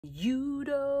You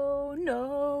don't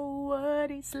know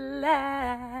what it's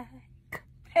like.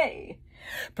 Hey,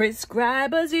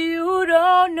 prescribers, you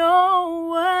don't know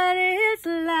what it's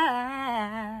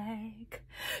like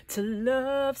to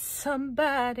love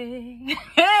somebody.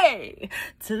 Hey,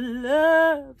 to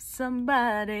love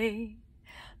somebody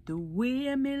the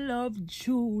way me love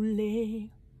Julie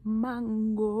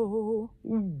Mango.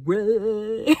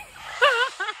 We.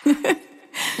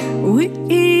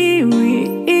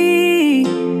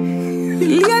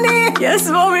 Leonie! Yes,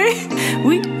 mommy!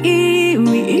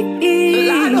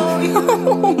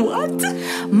 What?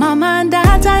 Mama and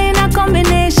dad are in a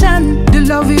combination. The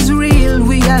love is real,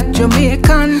 we are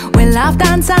Jamaican. We laugh,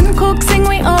 dance and cook, sing,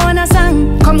 we own a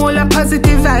song. Come all the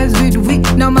positive vibes with we,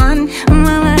 no man.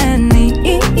 Mama and me,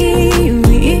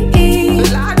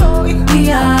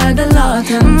 we are the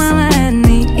Laughtons. Mama and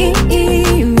me,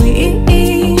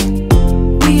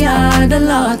 we are the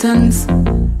Laughtons.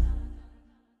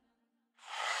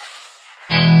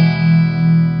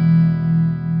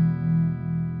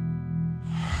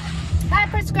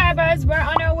 Prescribers, we're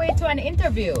on our way to an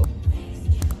interview.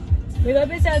 We got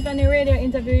yourself on the radio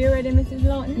interview. You ready, Mrs.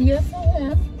 Laughton? Yes, I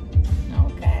am.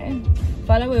 Okay.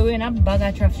 Follow me, we're in a bag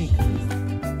of traffic.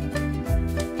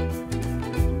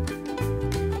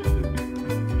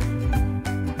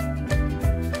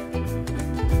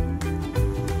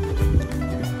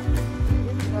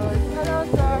 Hello,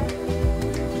 sir.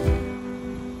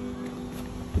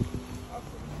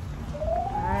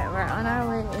 Alright, we're on our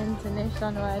way into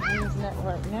Nationwide News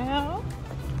Network now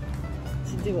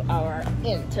to do our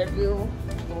interview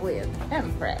with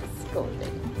Emprezz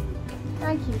Golding.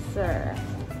 Thank you, sir.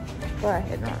 Go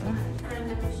ahead, Mama.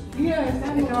 Yes,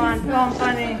 I'm on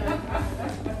company.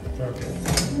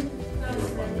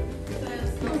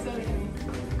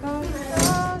 Go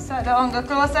closer. Don't go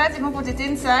closer. You can put it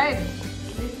inside.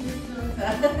 I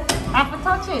have to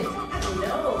touch it.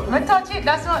 No. I touch it.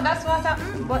 That's what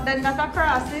happened. But then that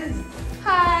crosses.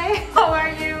 Hi, how are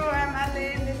you? I'm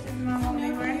Alaine. This is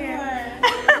Mama&Me. We're here.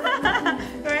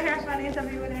 We're here for an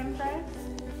interview with Emprezz.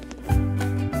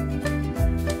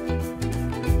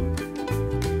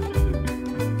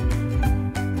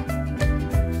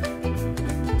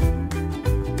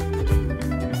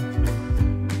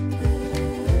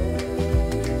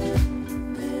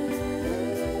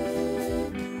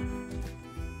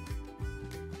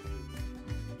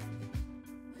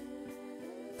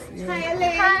 Hi,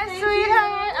 Alaine. Hi,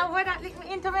 sweetheart. And when that lick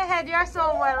me into my head, you're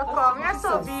so welcome. You're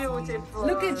so beautiful.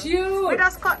 Look at you. We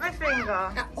just cut my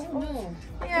finger. Oh no.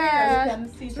 Yeah.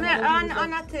 We're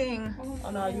on a thing.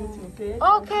 On our YouTube page.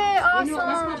 Okay, awesome. You know what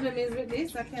my problem is with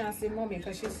this? I can't see mommy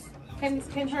because she's.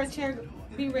 Can her chair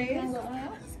be raised?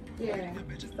 Yeah.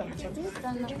 That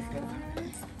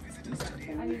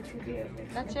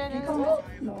chair then?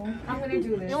 No. I'm gonna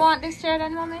do this. You want this chair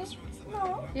then, mommy?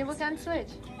 No. Yeah, we can switch.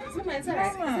 No, it's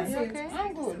alright. You okay?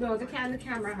 I'm good. No, the camera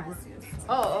has you.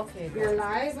 Oh, okay. We're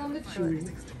live on the tube.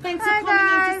 Thanks Hi, for coming in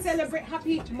guys. to celebrate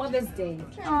Happy Mother's Day.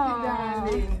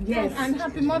 Aww. Yes. And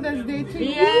Happy Mother's Day to you.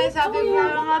 Yes, happy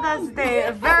Mother's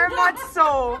Day. Very much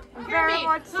so. Very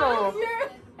much so.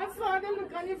 I saw the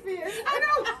look on your face. I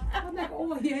know. I'm like,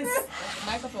 oh yes.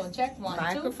 Microphone check. 1, 2.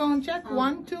 Microphone check.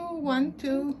 1, 2, 1,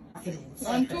 2.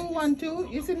 1, 2, 1, 2.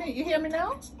 You see me? You hear me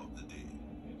now?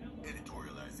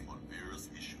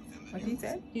 What he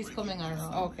said? He's coming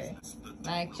around. Okay.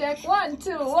 Mic check. 1,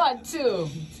 2, 1, 2.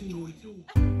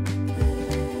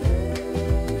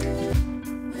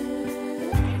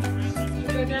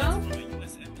 Good now?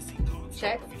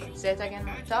 Check. Say it again.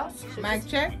 Talk. Mic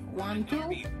check. 1,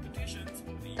 2.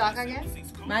 Talk again.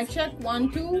 Mic check.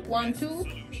 1, 2, 1, 2.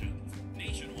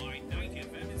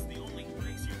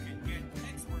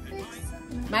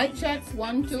 Mic check.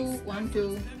 1, 2, 1,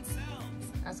 2.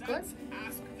 That's good.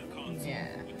 Yeah.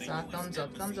 So a thumbs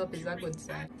up. Thumbs up is a good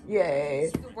sign.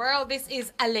 Yay. World, this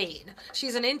is Alaine.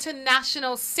 She's an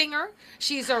international singer.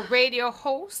 She's a radio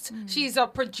host. She's a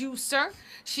producer.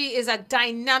 She is a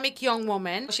dynamic young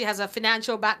woman. She has a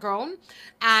financial background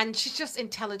and she's just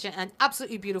intelligent and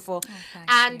absolutely beautiful.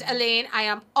 And Alaine, I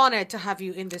am honored to have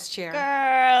you in this chair.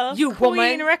 Girl, You queen,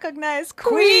 woman. recognized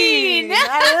Queen. queen.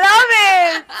 I love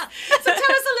it. So tell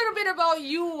us a little bit about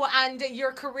you and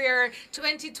your career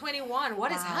 2021.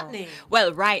 What is happening?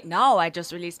 Well, right now I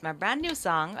just released my brand new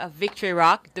song, Victory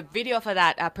Rock. The video for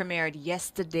that premiered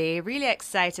yesterday. Really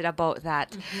excited about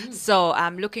that. So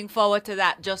I'm looking forward to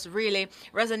that. Just really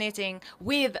resonating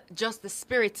with just the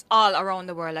spirits all around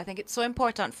the world. I think it's so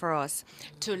important for us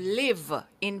to live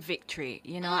in victory,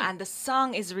 you know, and the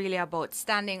song is really about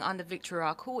standing on the victory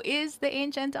rock, who is the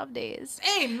Ancient of Days.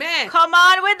 Amen. Come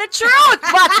on with the truth.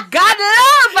 What God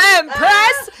love,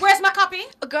 Emprezz. Where's my copy?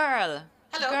 Girl,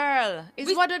 Hello. Girl,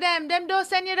 it's one of them. Them don't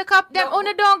send you the copy. Them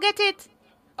only don't get it.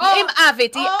 Oh. Him have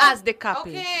it. He has the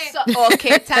copy. Okay. So,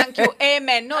 okay, thank you.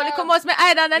 Amen. No, look how much my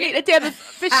eye underneath the table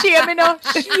for shame, you know.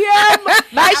 Shame.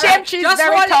 My shame tree is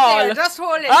very tall. Just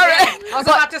hold it. All right. I was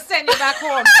about to send you back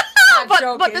home.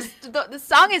 But the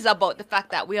song is about the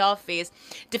fact that we all face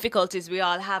difficulties. We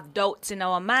all have doubts in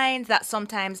our minds that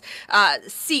sometimes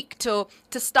seek to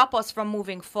stop us from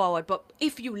moving forward. But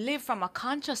if you live from a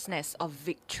consciousness of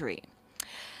victory,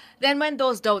 then when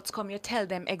those doubts come, you tell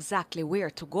them exactly where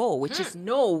to go, which is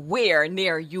nowhere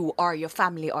near you or your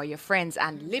family or your friends.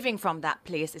 And living from that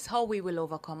place is how we will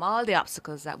overcome all the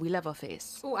obstacles that we'll ever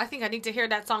face. Oh, I think I need to hear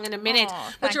that song in a minute.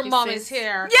 Oh, but your mom is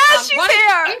here. Yes, she's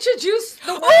here. Introduce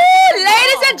the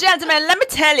Ladies and gentlemen, let me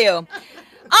tell you.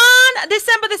 On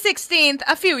December the 16th,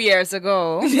 a few years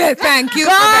ago, Yeah, thank you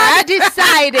for God that.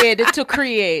 decided to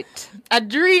create a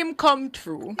dream come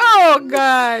true. Oh,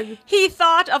 God. He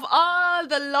thought of all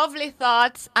the lovely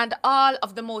thoughts and all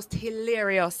of the most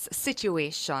hilarious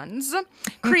situations,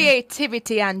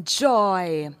 creativity and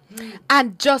joy,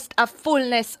 and just a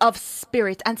fullness of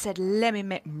spirit, and said, let me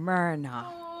meet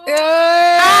Myrna.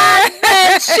 And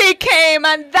then she came,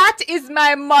 and that is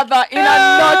my mother in a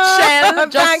nutshell.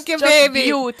 Just, Thank you, just baby.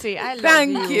 beauty. I love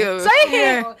Thank you. So you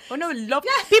hear? Oh no, love.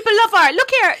 People love her.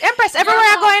 Look here, Empress. Everywhere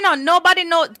I'm going on, nobody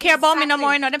care about me no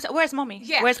more. You know, them say, where's mommy?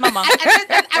 Yeah. Where's mama?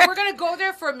 and we're going to go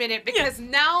there for a minute because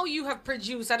now you have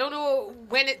produced, I don't know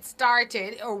when it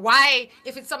started or why,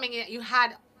 if it's something that you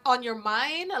had on your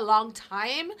mind a long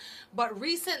time, but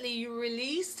recently you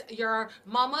released your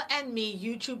Mama&Me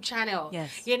YouTube channel.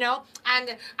 Yes. You know,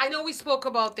 and I know we spoke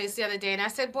about this the other day, and I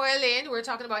said, boy, Alaine, we're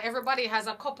talking about everybody has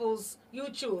a couple's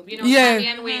YouTube. You know, Yeah. Sammy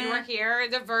and Wayne were here,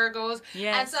 the Virgos.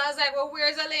 Yes. And so I was like, well,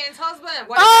 where's Elaine's husband?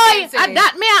 What Oh, did Elaine say?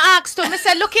 that me I asked him. I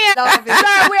said, look here,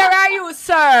 sir, where are you,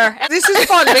 sir? This is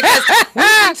fun because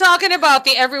we've been talking about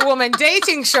the Every Woman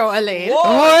Dating Show, Alaine. Oh,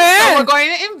 So yeah. we're going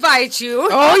to invite you.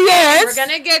 Oh, yes. We're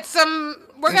gonna get some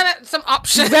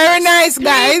options. Very nice,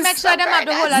 guys. Make sure them have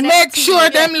the whole of them Make teeth. sure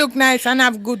them look nice and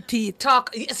have good teeth.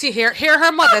 Talk. See, hear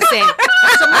her mother saying.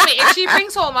 So, mommy, if she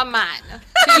brings home a man,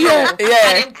 to you,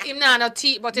 Yeah. and him not no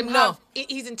teeth, but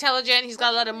he's intelligent, he's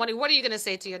got a lot of money. What are you gonna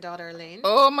say to your daughter, Alaine?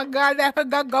 Oh, my God, I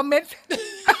forgot government.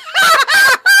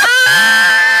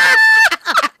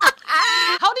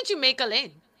 How did you make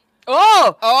Alaine?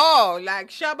 Oh, like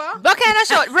Shabba? What kind of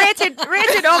show? Rated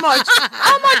how much?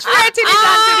 How much rating is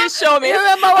onto this show, You me?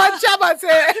 remember what Shabba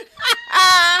said?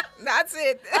 That's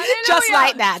it. Just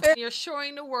like that. You're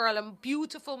showing the world a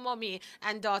beautiful mommy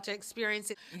and daughter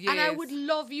experience. And I Yes. would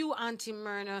love you, Auntie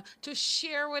Myrna, to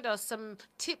share with us some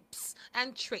tips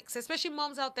and tricks, especially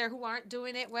moms out there who aren't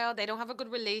doing it well. They don't have a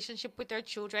good relationship with their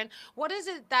children. What is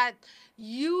it that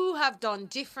you have done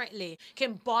differently?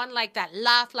 Can bond like that,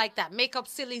 laugh like that, make up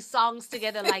silly songs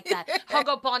together like that, hug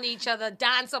up on each other,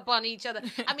 dance up on each other.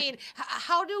 I mean,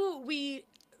 how do we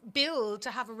build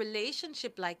to have a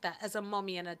relationship like that as a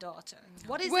mommy and a daughter?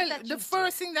 What is it Well, that you the do?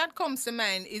 first thing that comes to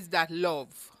mind is that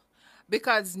love.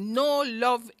 Because no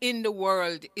love in the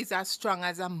world is as strong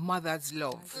as a mother's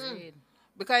love.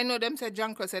 Because I know them said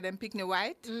John Cross said them picnic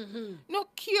white. No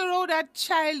care how that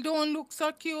child don't look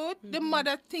so cute. The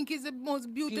mother think is the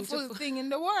most beautiful thing in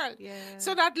the world. Yeah.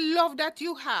 So that love that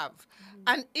you have,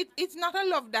 and it's not a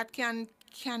love that can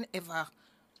ever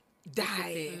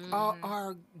die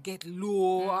or get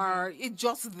low or it's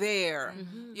just there.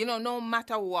 You know, no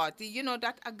matter what. You know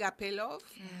that agape love?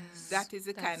 That is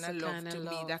the kind of love to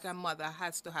me that a mother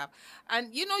has to have.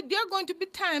 And you know, there are going to be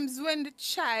times when the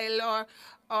child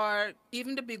or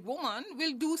even the big woman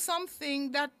will do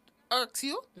something that irks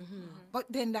you, but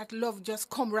then that love just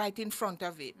come right in front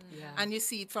of it, and you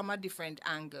see it from a different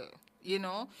angle. You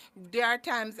know, there are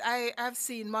times I've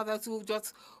seen mothers who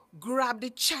just grab the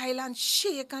child and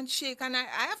shake, and I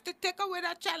have to take away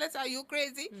that child. I say, are you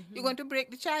crazy? You're going to break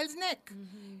the child's neck.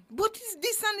 But it's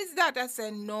this and it's that. I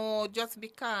said, no, just be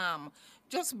calm.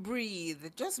 Just breathe.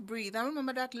 Just breathe. I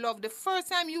remember that love. The first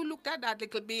time you looked at that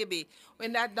little baby,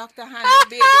 when that doctor handed the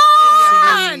baby in your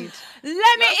hand.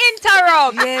 Let me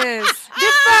interrupt. Yes.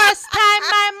 The first time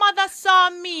my mother saw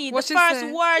me, What the she first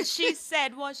said? word she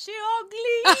said was, she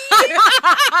ugly.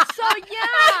 So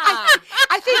yeah.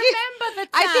 I think remember the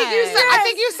time. I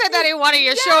think you said that in one of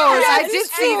your shows. I did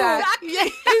see that.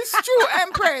 It's true,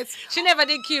 Empress. She never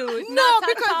did cute. No, Not at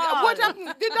because all. what happened,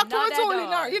 the doctor Not was at holding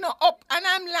all. her, you know, up, and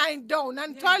I'm lying down,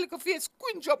 and Charlie could face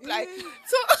squinch up like,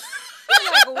 so,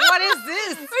 Like, what is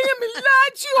this? I am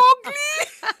Lord, you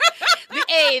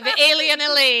ugly. The alien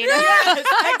Alaine. Yes,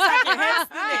 exactly. Hence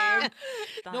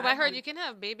the name. No, but I heard you can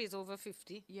have babies over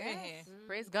 50. Yes.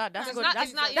 Praise God. That's It's good. not-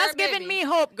 That's, it's not that's your giving baby. me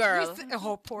hope, girl.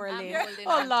 Oh, poor Alaine. holding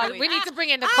Oh, on Lord. to it. We need to bring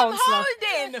in the I'm counselor.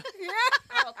 holding.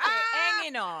 Yeah. Okay,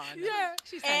 hanging on. Yeah.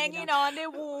 She's Hanging on the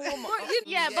womb.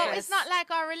 Yeah, but Yes. it's not like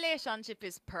our relationship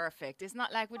is perfect. It's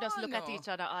not like we just Oh, look at no. each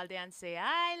other all day and say,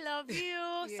 I love you.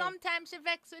 Yeah. Sometimes she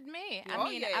vexed with me. I Oh,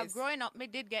 mean, yes. growing up, me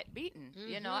did get beaten.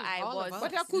 You know, Mhm, I all of was. us.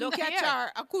 But I couldn't look catch here.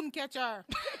 her. I couldn't catch her.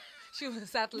 She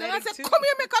was Then I athletic said, too. come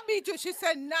here, make a beat you. She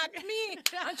said, not me.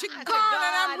 And she gone and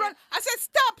I'm run. I said,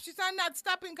 stop. She said, I'm not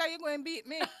stopping because you're going to beat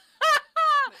me.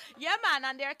 Yeah, man,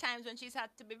 and there are times when she's had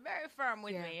to be very firm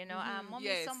with Yeah. me, you know. Mom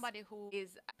Yes. is somebody who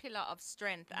is a pillar of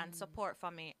strength and support for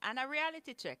me, and a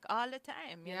reality check all the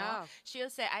time, you know. Yeah. She'll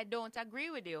say, I don't agree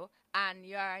with you, and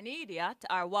you're an idiot,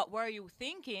 or what were you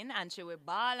thinking? And she will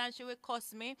bawl and she will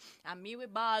cuss me, and me will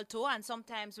bawl too, and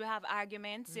sometimes we have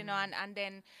arguments, you know, and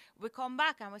then we come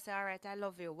back and we say, all right, I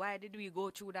love you. Why did we go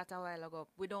through that a while ago?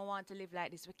 We don't want to live like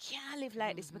this. We can't live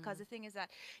like this, because the thing is that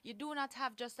you do not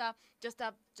have just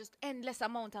endless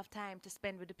amount of time to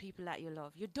spend with the people that you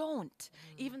love. You don't,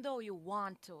 even though you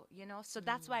want to, you know. So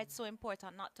that's why it's so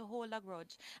important not to hold a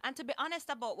grudge and to be honest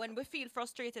about when we feel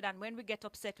frustrated and when we get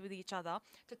upset with each other,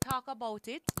 to talk about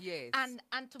it. Yes. And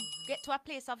to get to a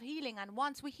place of healing. And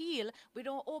once we heal, we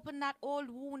don't open that old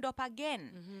wound up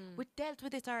again. We dealt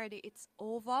with it already. It's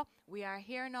over. We are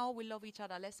here now. We love each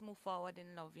other. Let's move forward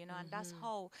in love, you know. And that's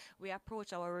how we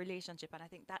approach our relationship. And I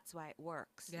think that's why it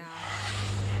works. Yeah.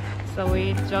 So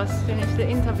we just finished the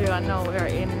interview and now we're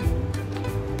in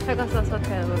Pegasus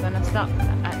Hotel. We're gonna stop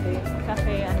at the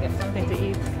cafe and get something to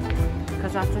eat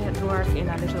because I have to head to work in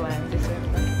a little while this week.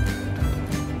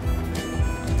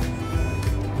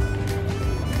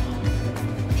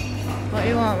 What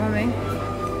you want, mommy?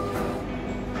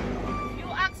 You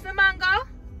asked for mango?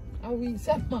 And we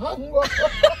said mango.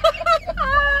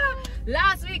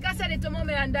 Last week I said it to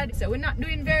mommy and daddy. So we're not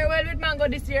doing very well with mango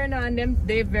this year now, and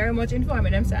they very much informed me.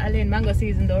 Them say, Alaine, mango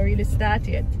season don't really start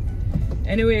yet.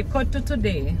 Anyway, cut to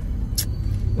today,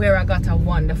 where I got a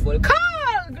wonderful call.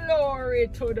 Glory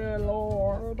to the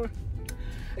Lord.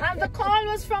 And the call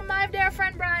was from my dear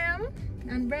friend Brian.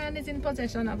 And Brian is in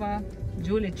possession of a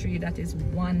Julie tree that is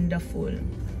wonderful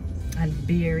and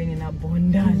bearing in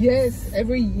abundance. Yes,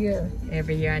 every year.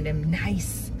 Every year, and them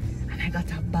nice. And I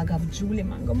got a bag of Julie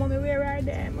mango. Mommy, where are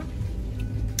them?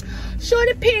 Show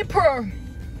the people.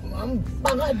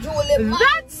 Bag of Julie mango.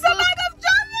 That's a bag of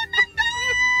Julie mango.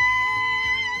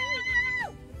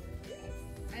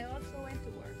 I also went to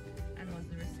work and was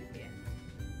the recipient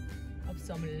of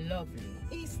some lovely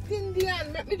East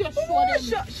Indian. Let me just show Oh, them.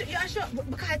 sure.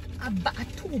 Because a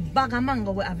 2 bag of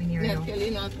mango we have in here now. Kelly,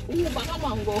 not 2 bag of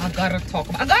mango. I gotta talk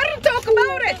about it. Bag of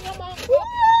mango.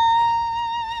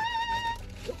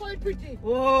 Look how it's pretty.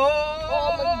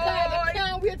 Oh my God, I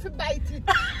can't wait to bite it.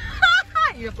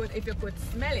 If you could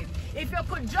smell it, if you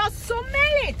could just smell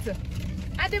it,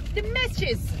 and the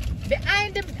messages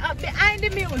behind the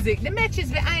music, the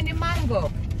messages behind the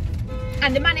mango,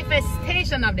 and the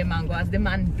manifestation of the mango as the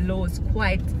man blows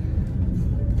quite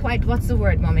what's the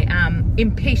word, mommy?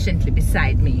 Impatiently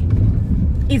beside me.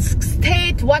 Is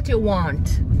state what you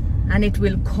want, and it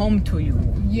will come to you.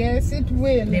 Yes, it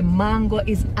will. The mango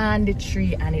is on the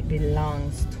tree and it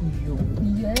belongs to you.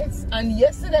 Yes, and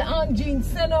yesterday Aunt Jean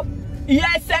sent up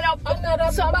Yes, set up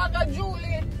another bag of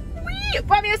Julie.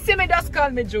 When you see me, just call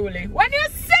me Julie. When you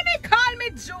see me, call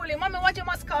me Julie. Mommy, what you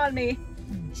must call me?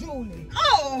 Julie.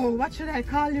 Oh, what should I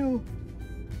call you?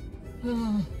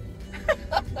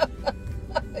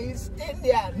 East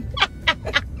Indian.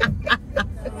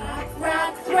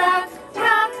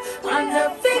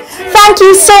 Thank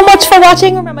you so much for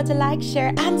watching. Remember to like,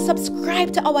 share, and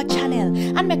subscribe to our channel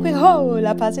and make we whole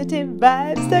a positive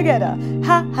vibes together.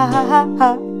 Ha ha ha ha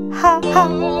ha ha ha.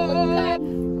 Oh my God.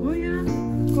 Oh yeah.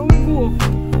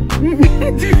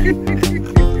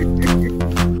 Go.